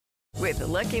With the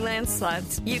Lucky Land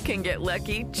Slots, you can get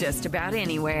lucky just about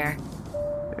anywhere.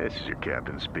 This is your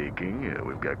captain speaking.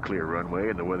 We've got clear runway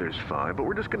and the weather's fine, but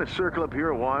we're just going to circle up here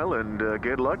a while and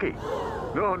get lucky.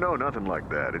 No, nothing like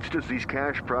that. It's just these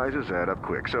cash prizes add up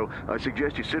quick. So I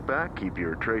suggest you sit back, keep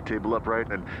your tray table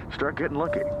upright, and start getting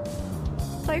lucky.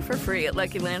 Play for free at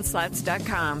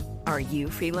LuckyLandSlots.com. Are you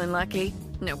feeling lucky?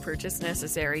 No purchase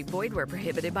necessary. Void where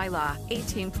prohibited by law.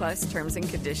 18 plus terms and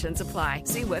conditions apply.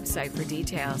 See website for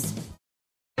details.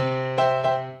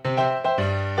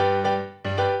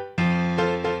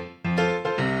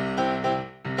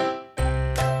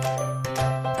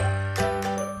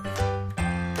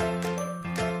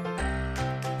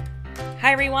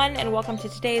 Hi, everyone, and welcome to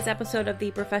today's episode of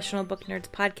the Professional Book Nerds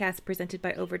podcast presented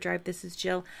by Overdrive. This is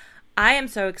Jill. I am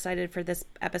so excited for this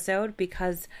episode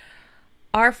because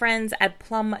our friends at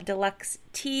Plum Deluxe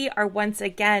Tea are once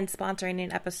again sponsoring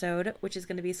an episode, which is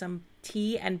going to be some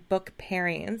tea and book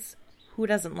pairings. Who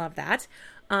doesn't love that?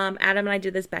 Adam and I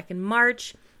did this back in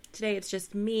March. Today it's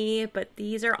just me, but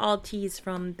these are all teas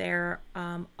from their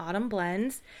autumn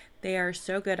blends. They are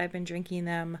so good. I've been drinking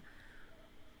them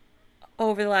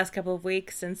over the last couple of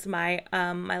weeks since my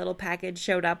my little package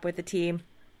showed up with the tea.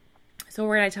 So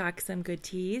we're going to talk some good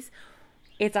teas.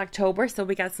 It's October, so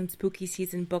we got some spooky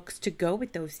season books to go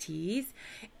with those teas.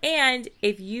 And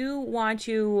if you want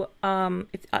to,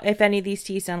 if any of these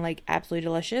teas sound like absolutely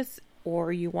delicious,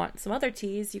 or you want some other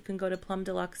teas, you can go to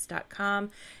plumdeluxe.com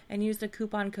and use the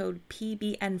coupon code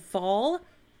PBNFALL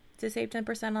to save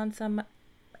 10% on some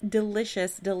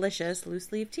delicious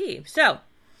loose leaf tea. So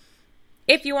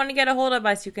if you want to get a hold of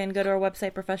us, you can go to our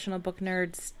website,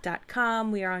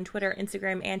 professionalbooknerds.com. We are on Twitter,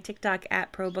 Instagram, and TikTok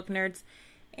at ProBookNerds.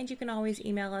 And you can always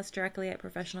email us directly at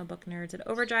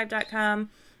professionalbooknerds@overdrive.com.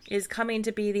 It is coming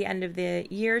to be the end of the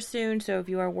year soon. So if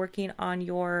you are working on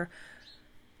your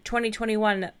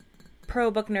 2021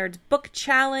 Pro Book Nerds book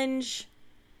challenge,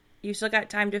 you still got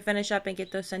time to finish up and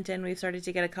get those sent in. We've started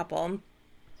to get a couple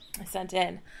sent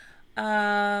in.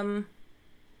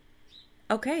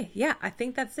 Okay, yeah, I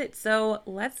think that's it. So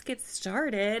let's get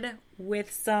started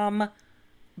with some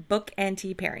book and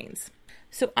tea pairings.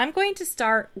 So I'm going to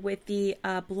start with the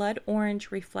Blood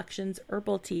Orange Reflections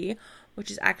Herbal Tea, which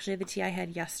is actually the tea I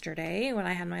had yesterday when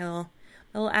I had my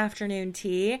little afternoon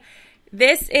tea.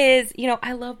 This is,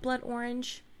 I love blood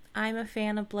orange. I'm a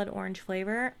fan of blood orange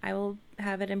flavor. I will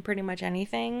have it in pretty much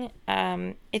anything.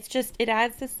 It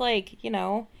adds this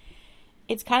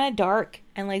it's kind of dark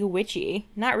and witchy.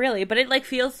 Not really, but it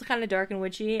feels kind of dark and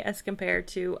witchy as compared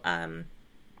to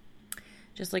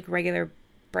just regular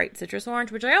bright citrus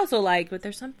orange, which I also like, but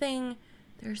there's something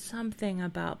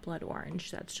about blood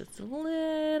orange that's just a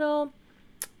little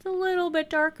bit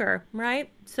darker, right?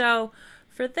 So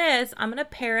for this, I'm going to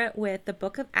pair it with The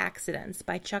Book of Accidents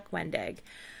by Chuck Wendig.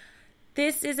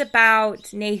 This is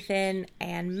about Nathan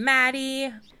and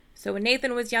Maddie. So when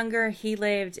Nathan was younger, he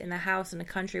lived in a house in the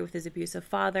country with his abusive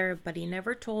father, but he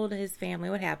never told his family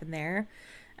what happened there.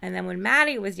 And then when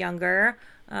Maddie was younger,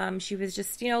 she was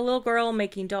just, a little girl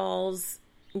making dolls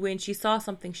when she saw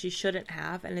something she shouldn't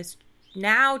have, and is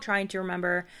now trying to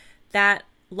remember that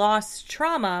lost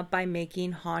trauma by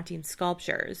making haunting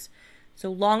sculptures. So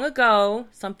long ago,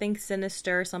 something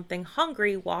sinister, something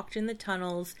hungry walked in the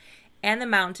tunnels and the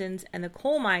mountains and the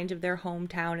coal mines of their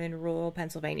hometown in rural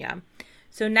Pennsylvania.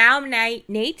 So now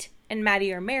Nate and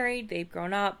Maddie are married. They've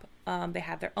grown up. They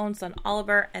have their own son,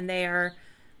 Oliver, and they are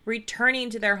returning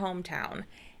to their hometown.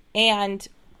 And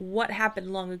what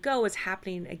happened long ago is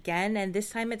happening again, and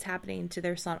this time it's happening to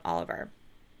their son, Oliver.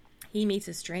 He meets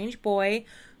a strange boy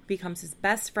who becomes his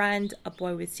best friend, a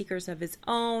boy with secrets of his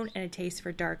own and a taste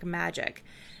for dark magic.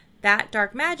 That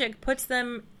dark magic puts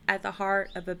them at the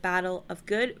heart of a battle of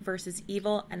good versus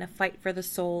evil and a fight for the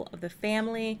soul of the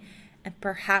family and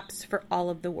perhaps for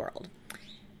all of the world.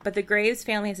 But the Graves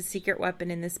family has a secret weapon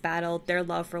in this battle, their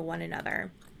love for one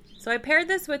another. So I paired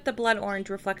this with the Blood Orange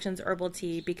Reflections Herbal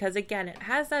Tea because, again, it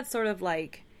has that sort of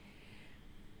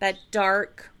that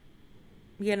dark,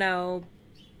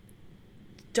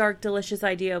 dark, delicious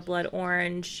idea of blood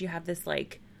orange. You have this,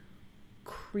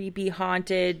 creepy,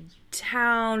 haunted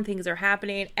town. Things are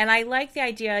happening. And I like the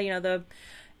idea,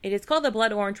 it is called the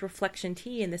Blood Orange Reflection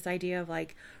Tea, and this idea of,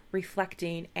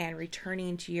 reflecting and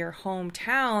returning to your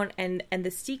hometown and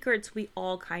the secrets we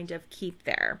all kind of keep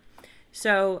there.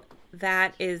 So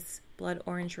that is Blood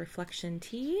Orange Reflection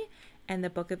Tea and The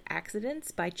Book of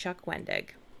Accidents by Chuck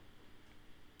Wendig.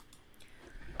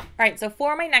 All right, so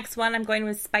for my next one, I'm going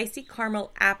with Spicy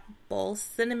Caramel Apple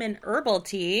Cinnamon Herbal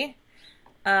Tea.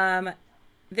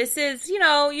 This is,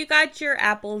 you got your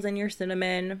apples and your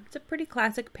cinnamon. It's a pretty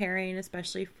classic pairing,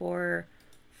 especially for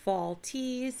fall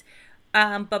teas.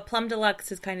 But Plum Deluxe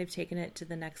has kind of taken it to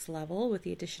the next level with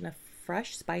the addition of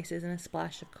fresh spices and a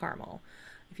splash of caramel.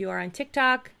 If you are on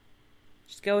TikTok,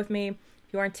 just go with me.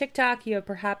 If you are on TikTok, you have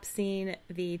perhaps seen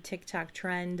the TikTok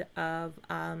trend of,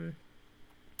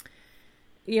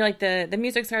 like the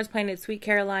music starts playing at Sweet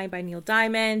Caroline by Neil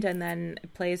Diamond, and then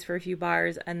it plays for a few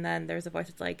bars, and then there's a voice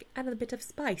that's like, add a bit of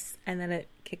spice, and then it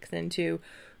kicks into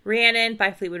Rhiannon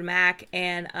by Fleetwood Mac,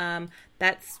 and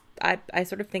I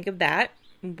sort of think of that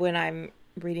when I'm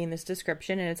reading this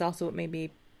description, and it's also what made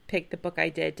me pick the book I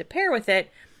did to pair with it,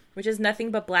 which is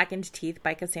Nothing But Blackened Teeth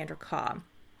by Cassandra Khaw.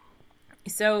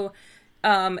 So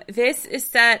this is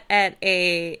set at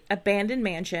a abandoned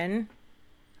mansion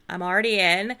I'm already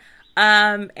in,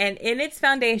 and in its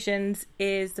foundations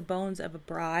is the bones of a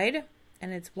bride,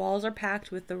 and its walls are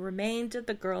packed with the remains of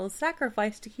the girl's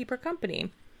sacrifice to keep her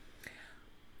company.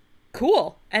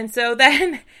 Cool. And so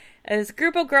then this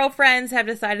group of girlfriends have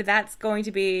decided that's going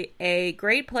to be a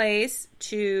great place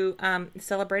to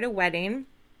celebrate a wedding.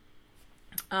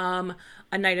 A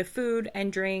night of food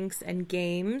and drinks and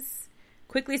games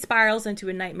quickly spirals into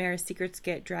a nightmare as secrets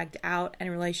get dragged out and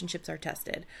relationships are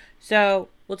tested. So,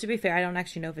 well, to be fair, I don't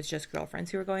actually know if it's just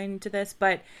girlfriends who are going to this,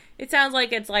 but it sounds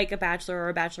like it's like a bachelor or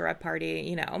a bachelorette party,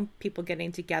 you know, people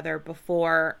getting together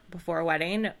before a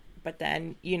wedding, but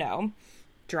then, you know,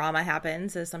 drama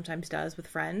happens, as sometimes does with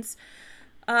friends.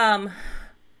 But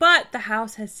the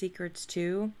house has secrets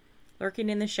too. Lurking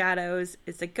in the shadows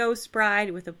is a ghost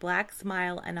bride with a black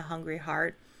smile and a hungry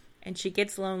heart, and she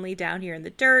gets lonely down here in the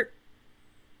dirt.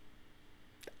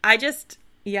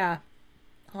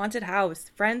 Haunted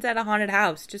house. Friends at a haunted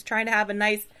house, just trying to have a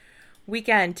nice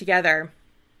weekend together.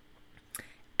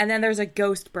 And then there's a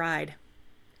ghost bride.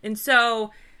 And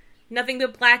so, Nothing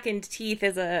But Blackened Teeth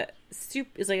is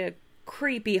like a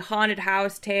creepy haunted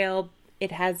house tale.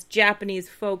 It has Japanese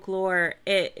folklore.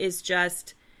 It is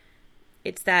just,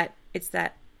 it's that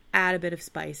add a bit of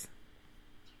spice.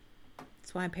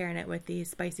 That's why I'm pairing it with the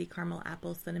spicy caramel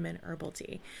apple cinnamon herbal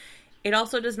tea. It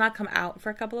also does not come out for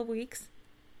a couple of weeks.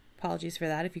 Apologies for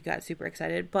that if you got super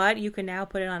excited, but you can now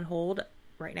put it on hold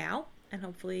right now and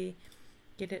hopefully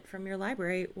get it from your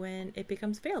library when it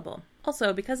becomes available.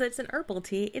 Also, because it's an herbal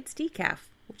tea, it's decaf,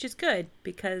 which is good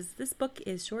because this book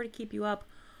is sure to keep you up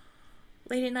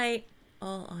late at night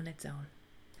all on its own.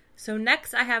 So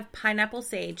next I have pineapple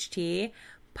sage tea.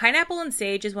 Pineapple and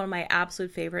sage is one of my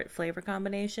absolute favorite flavor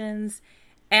combinations.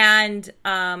 And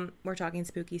we're talking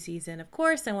spooky season, of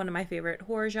course, and one of my favorite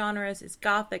horror genres is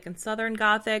Gothic and Southern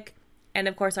Gothic. And,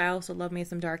 of course, I also love me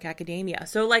some dark academia.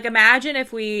 So, like, imagine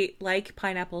if we like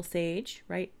pineapple sage,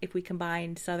 right? If we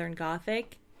combined Southern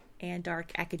Gothic and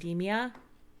dark academia,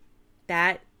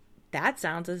 that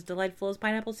sounds as delightful as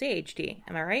pineapple sage tea.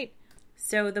 Am I right?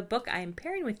 So, the book I am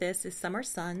pairing with this is Summer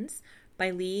Suns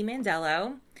by Lee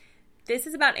Mandello. This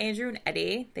is about Andrew and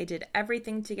Eddie. They did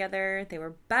everything together. They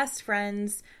were best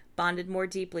friends, bonded more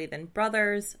deeply than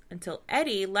brothers, until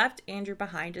Eddie left Andrew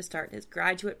behind to start his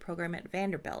graduate program at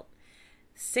Vanderbilt.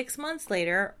 6 months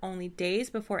later, only days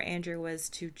before Andrew was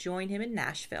to join him in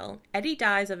Nashville, Eddie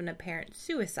dies of an apparent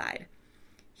suicide.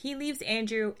 He leaves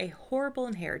Andrew a horrible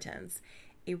inheritance,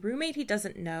 a roommate he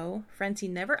doesn't know, friends he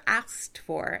never asked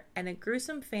for, and a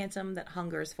gruesome phantom that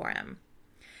hungers for him.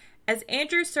 As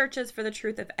Andrew searches for the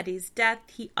truth of Eddie's death,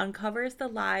 he uncovers the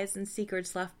lies and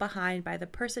secrets left behind by the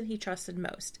person he trusted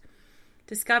most,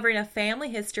 discovering a family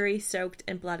history soaked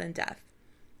in blood and death.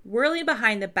 Whirling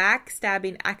behind the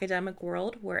backstabbing academic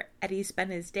world where Eddie spent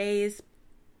his days,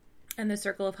 and the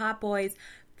circle of hot boys,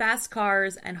 fast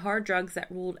cars, and hard drugs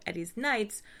that ruled Eddie's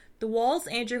nights, the walls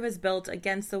Andrew has built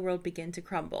against the world begin to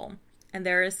crumble, and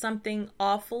there is something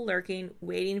awful lurking,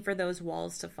 waiting for those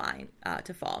walls to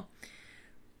fall.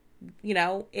 You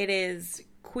know, it is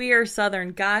queer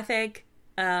Southern Gothic,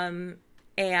 and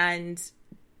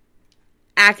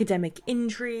academic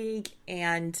intrigue,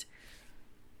 and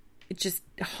just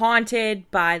haunted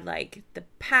by, like, the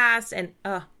past, and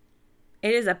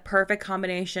it is a perfect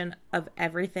combination of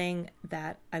everything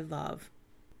that I love,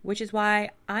 which is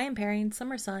why I am pairing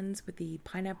Summer Suns with the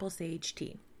pineapple sage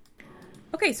tea.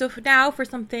 Okay, so now for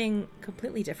something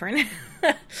completely different,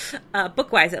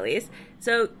 book-wise at least.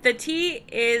 So the tea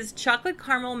is chocolate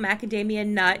caramel macadamia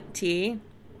nut tea.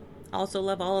 Also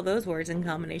love all of those words in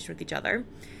combination with each other.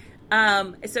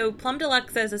 So Plum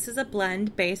Deluxe says this is a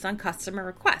blend based on customer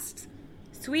requests.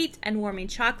 Sweet and warming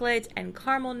chocolate and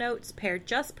caramel notes pair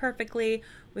just perfectly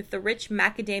with the rich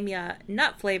macadamia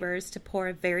nut flavors to pour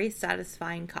a very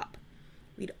satisfying cup.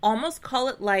 We'd almost call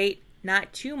it light,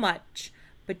 not too much,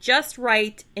 but just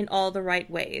right in all the right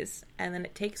ways. And then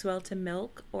it takes well to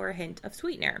milk or a hint of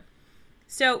sweetener.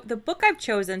 So the book I've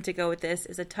chosen to go with this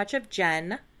is A Touch of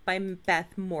Jen by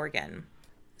Beth Morgan.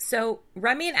 So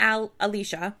Remy and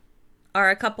Alicia are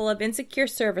a couple of insecure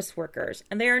service workers,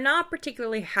 and they are not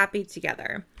particularly happy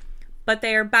together. But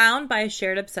they are bound by a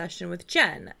shared obsession with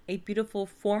Jen, a beautiful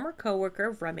former co-worker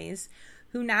of Remy's,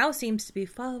 who now seems to be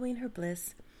following her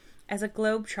bliss as a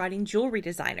globe-trotting jewelry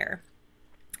designer.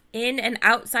 In and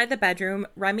outside the bedroom,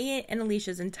 Remy and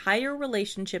Alicia's entire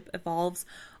relationship evolves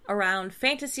around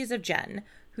fantasies of Jen,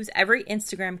 whose every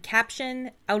Instagram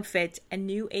caption, outfit, and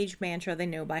new age mantra they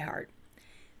know by heart.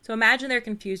 So imagine their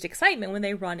confused excitement when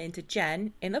they run into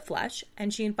Jen in the flesh,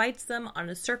 and she invites them on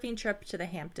a surfing trip to the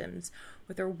Hamptons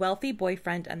with her wealthy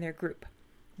boyfriend and their group.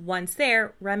 Once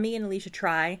there, Remy and Alicia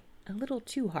try, a little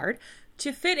too hard,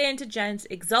 to fit into Jen's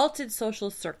exalted social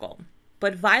circle.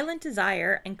 But violent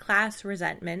desire and class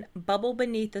resentment bubble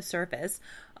beneath the surface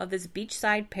of this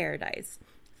beachside paradise,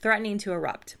 threatening to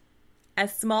erupt.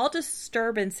 As small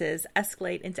disturbances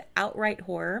escalate into outright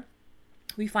horror,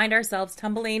 we find ourselves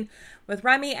tumbling with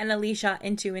Remy and Alicia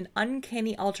into an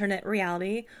uncanny alternate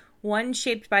reality, one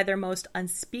shaped by their most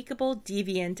unspeakable,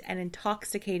 deviant, and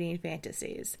intoxicating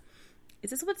fantasies.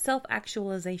 Is this what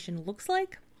self-actualization looks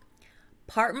like?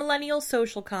 Part millennial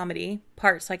social comedy,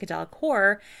 part psychedelic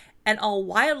horror, and all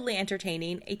wildly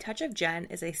entertaining, A Touch of Jen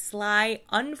is a sly,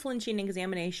 unflinching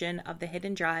examination of the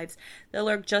hidden drives that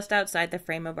lurk just outside the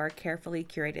frame of our carefully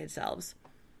curated selves.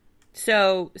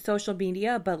 So, social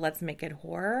media, but let's make it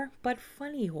horror, but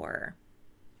funny horror.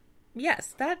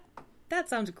 Yes, that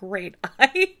sounds great.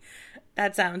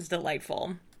 That sounds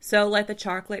delightful. So, like the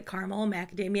chocolate, caramel,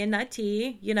 macadamia nut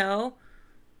tea,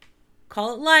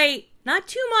 call it light, not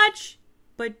too much,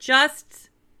 but just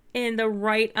in the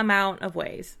right amount of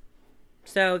ways.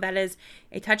 So that is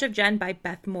A Touch of Jen by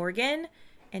Beth Morgan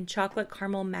and chocolate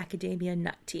caramel macadamia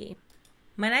nut tea.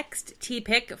 My next tea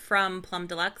pick from Plum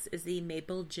Deluxe is the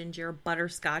maple ginger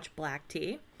butterscotch black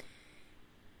tea.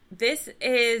 This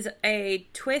is a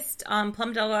twist on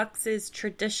Plum Deluxe's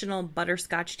traditional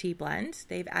butterscotch tea blend.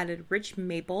 They've added rich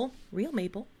maple, real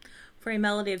maple, for a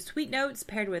melody of sweet notes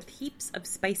paired with heaps of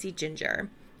spicy ginger.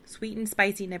 Sweet and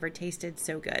spicy never tasted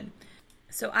so good.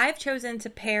 So I've chosen to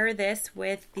pair this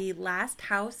with The Last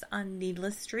House on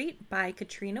Needless Street by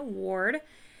Katrina Ward.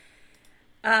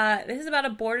 This is about a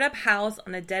boarded up house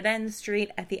on a dead-end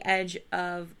street at the edge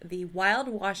of the wild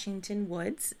Washington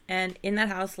woods, and in that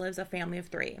house lives a family of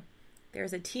 3.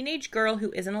 There's a teenage girl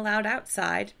who isn't allowed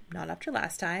outside, not after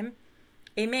last time,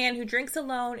 a man who drinks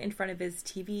alone in front of his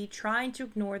TV trying to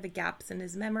ignore the gaps in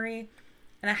his memory,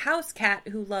 and a house cat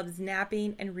who loves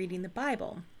napping and reading the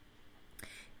Bible.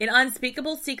 An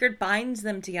unspeakable secret binds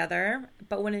them together,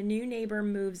 but when a new neighbor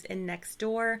moves in next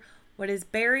door, what is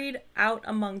buried out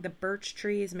among the birch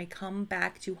trees may come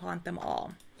back to haunt them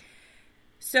all.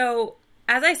 So,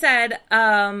 as I said,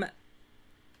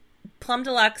 Plum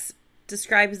Deluxe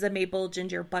describes the maple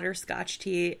ginger butterscotch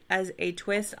tea as a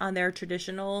twist on their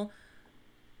traditional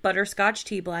butterscotch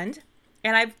tea blend.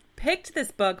 And I've picked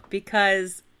this book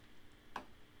because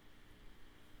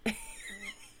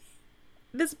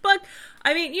this book,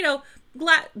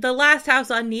 The Last House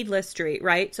on Needless Street,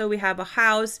 right? So we have a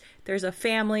house, there's a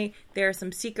family, there are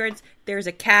some secrets, there's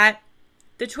a cat.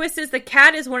 The twist is the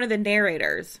cat is one of the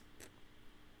narrators.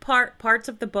 Parts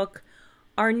of the book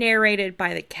are narrated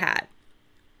by the cat,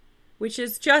 which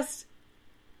is just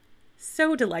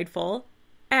so delightful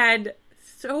and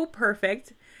so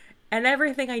perfect. And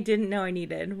everything I didn't know I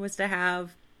needed was to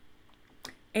have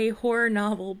a horror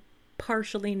novel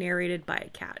partially narrated by a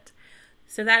cat.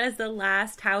 So that is The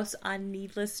Last House on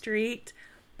Needless Street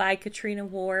by Katrina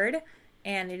Ward,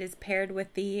 and it is paired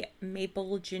with the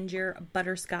maple ginger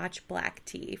butterscotch black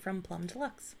tea from Plum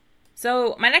Deluxe.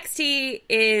 So my next tea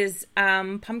is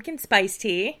pumpkin spice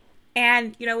tea.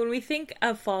 And, when we think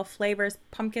of fall flavors,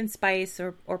 pumpkin spice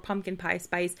or pumpkin pie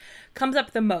spice comes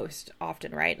up the most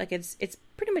often, right? Like it's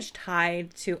pretty much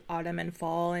tied to autumn and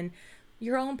fall, and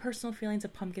your own personal feelings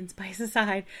of pumpkin spice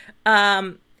aside,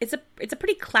 it's a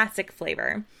pretty classic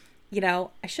flavor.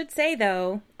 I should say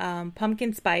though,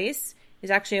 pumpkin spice is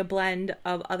actually a blend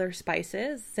of other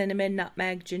spices, cinnamon,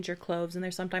 nutmeg, ginger, cloves, and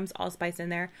there's sometimes allspice in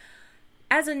there.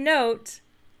 As a note,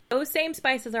 those same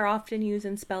spices are often used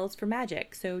in spells for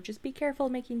magic, so just be careful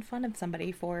making fun of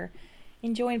somebody for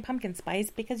enjoying pumpkin spice,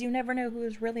 because you never know who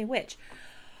is really which.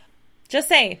 Just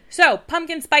saying. So,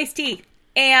 pumpkin spice tea.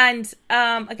 And,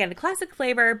 again, a classic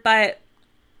flavor, but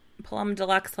Plum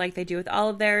Deluxe, like they do with all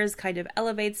of theirs, kind of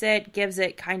elevates it, gives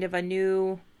it kind of a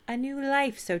new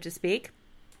life, so to speak.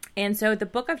 And so the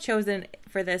book I've chosen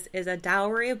for this is A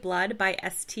Dowry of Blood by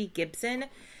S.T. Gibson.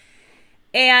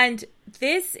 And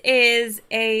this is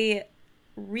a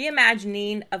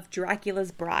reimagining of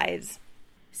Dracula's Brides.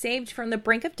 Saved from the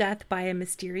brink of death by a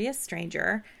mysterious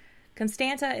stranger,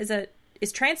 Constanza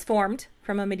is transformed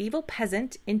from a medieval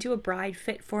peasant into a bride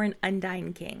fit for an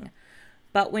undying king.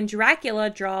 But when Dracula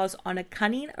draws on a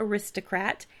cunning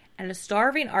aristocrat and a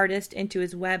starving artist into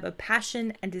his web of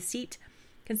passion and deceit,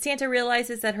 Constanza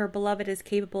realizes that her beloved is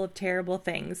capable of terrible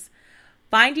things.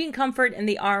 Finding comfort in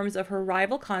the arms of her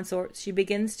rival consort, she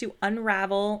begins to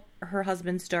unravel her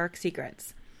husband's dark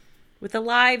secrets. With the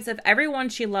lives of everyone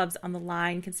she loves on the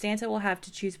line, Constanza will have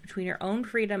to choose between her own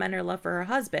freedom and her love for her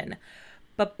husband.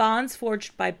 But bonds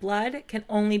forged by blood can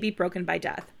only be broken by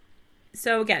death.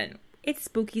 So again, it's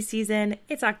spooky season.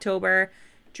 It's October.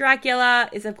 Dracula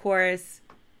is, of course,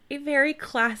 a very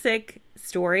classic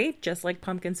story, just like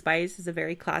pumpkin spice is a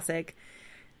very classic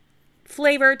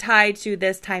flavor tied to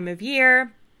this time of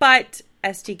year. But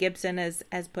S.T. Gibson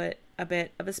has put a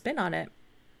bit of a spin on it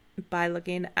by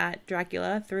looking at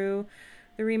Dracula through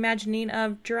the reimagining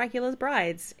of Dracula's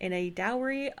brides in a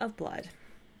dowry of blood.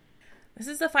 This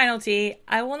is the final tea.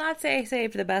 I will not say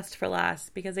saved the best for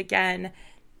last because, again,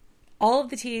 all of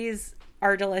the teas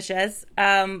are delicious,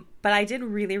 but I did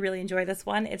really, really enjoy this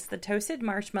one. It's the Toasted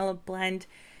Marshmallow Blend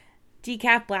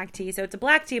Decaf Black Tea. So it's a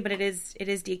black tea, but it is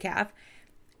decaf.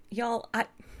 Y'all,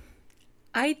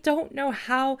 I don't know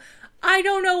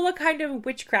what kind of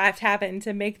witchcraft happened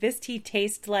to make this tea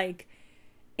taste like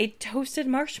a toasted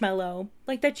marshmallow,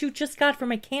 like that you just got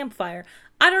from a campfire.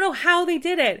 I don't know how they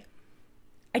did it.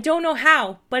 I don't know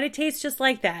how, but it tastes just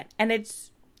like that, and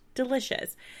it's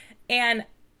delicious. And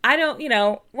I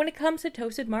don't, when it comes to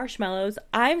toasted marshmallows,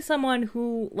 I'm someone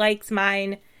who likes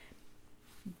mine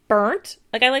burnt.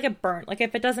 Like, I like it burnt. Like,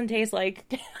 if it doesn't taste like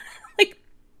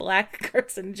black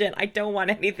Kirkson gin, I don't want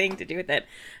anything to do with it.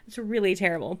 It's really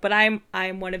terrible. But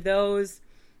I'm one of those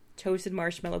toasted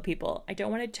marshmallow people. I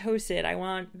don't want it toasted. I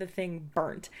want the thing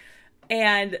burnt.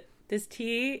 And this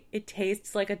tea, it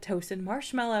tastes like a toasted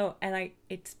marshmallow, and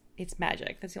it's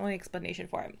magic. That's the only explanation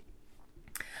for it.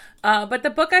 But the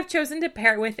book I've chosen to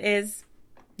pair it with is,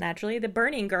 naturally, The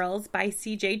Burning Girls by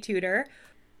C.J. Tudor.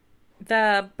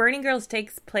 The Burning Girls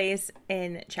takes place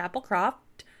in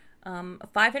Chapelcroft.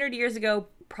 500 years ago,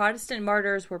 Protestant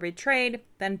martyrs were betrayed,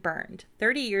 then burned.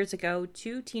 30 years ago,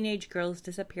 2 teenage girls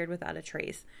disappeared without a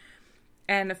trace.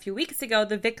 And a few weeks ago,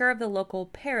 the vicar of the local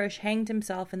parish hanged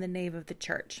himself in the nave of the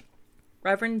church.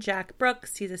 Reverend Jack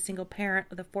Brooks, he's a single parent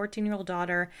with a 14-year-old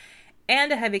daughter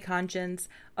and a heavy conscience,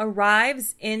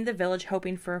 arrives in the village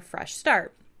hoping for a fresh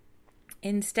start.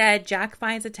 Instead, Jack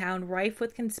finds a town rife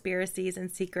with conspiracies and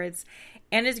secrets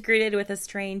and is greeted with a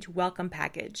strange welcome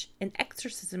package, an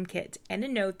exorcism kit, and a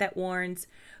note that warns,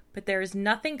 "But there is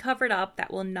nothing covered up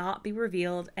that will not be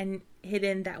revealed and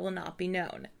hidden that will not be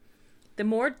known." The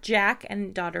more Jack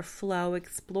and daughter Flo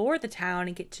explore the town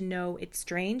and get to know its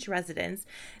strange residents,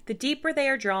 the deeper they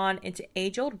are drawn into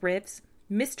age-old rifts,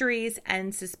 mysteries,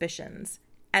 and suspicions.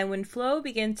 And when Flo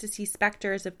begins to see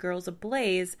specters of girls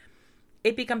ablaze,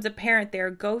 it becomes apparent there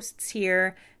are ghosts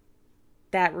here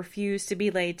that refuse to be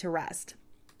laid to rest.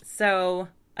 So,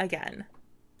 again,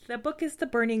 the book is The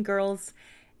Burning Girls,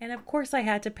 and of course I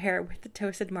had to pair it with the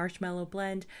Toasted Marshmallow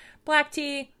Blend black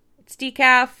tea. It's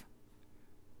decaf.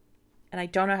 And I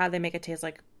don't know how they make it taste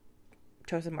like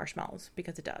toasted marshmallows,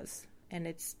 because it does. And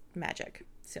it's magic.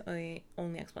 It's the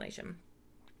only explanation.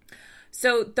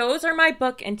 So those are my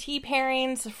book and tea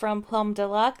pairings from Plum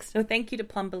Deluxe. So thank you to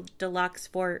Plum Deluxe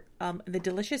for the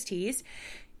delicious teas.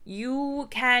 You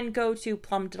can go to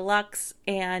Plum Deluxe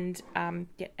and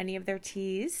get any of their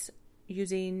teas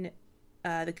using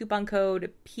the coupon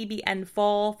code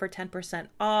PBNFall for 10%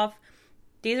 off.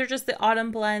 These are just the autumn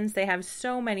blends. They have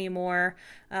so many more.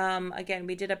 Again,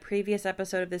 we did a previous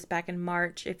episode of this back in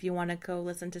March if you want to go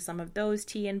listen to some of those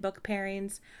tea and book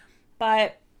pairings.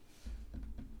 But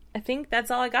I think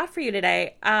that's all I got for you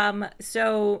today.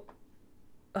 So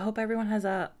I hope everyone has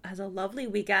a lovely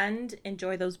weekend.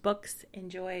 Enjoy those books.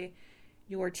 Enjoy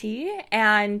your tea.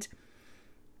 And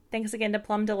thanks again to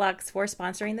Plum Deluxe for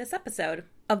sponsoring this episode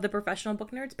of the Professional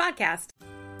Book Nerds podcast.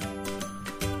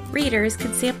 Readers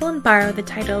can sample and borrow the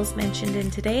titles mentioned in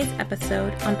today's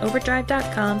episode on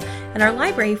Overdrive.com, and our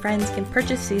library friends can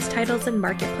purchase these titles in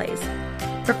Marketplace.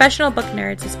 Professional Book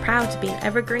Nerds is proud to be an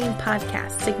Evergreen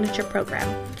Podcast signature program.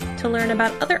 To learn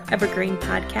about other Evergreen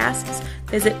podcasts,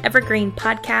 visit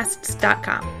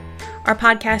evergreenpodcasts.com. Our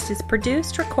podcast is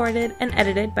produced, recorded, and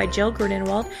edited by Jill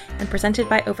Grunenwald and presented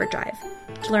by Overdrive.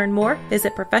 To learn more,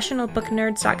 visit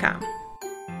professionalbooknerds.com.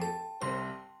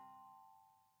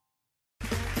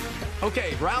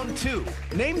 Okay, round 2.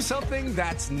 Name something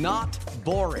that's not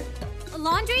boring. A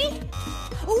laundry?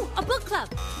 Ooh, a book club.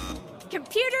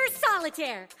 Computer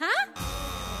solitaire, huh?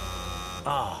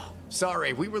 Ah,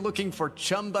 Sorry, we were looking for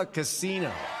Chumba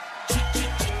Casino.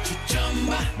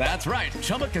 That's right.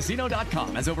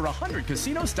 ChumbaCasino.com has over 100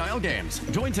 casino-style games.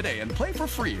 Join today and play for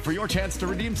free for your chance to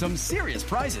redeem some serious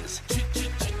prizes.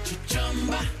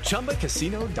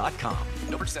 ChumbaCasino.com.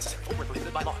 No purchase necessary. Void where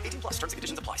prohibited by law. 18+ terms and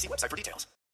conditions apply. See website for details.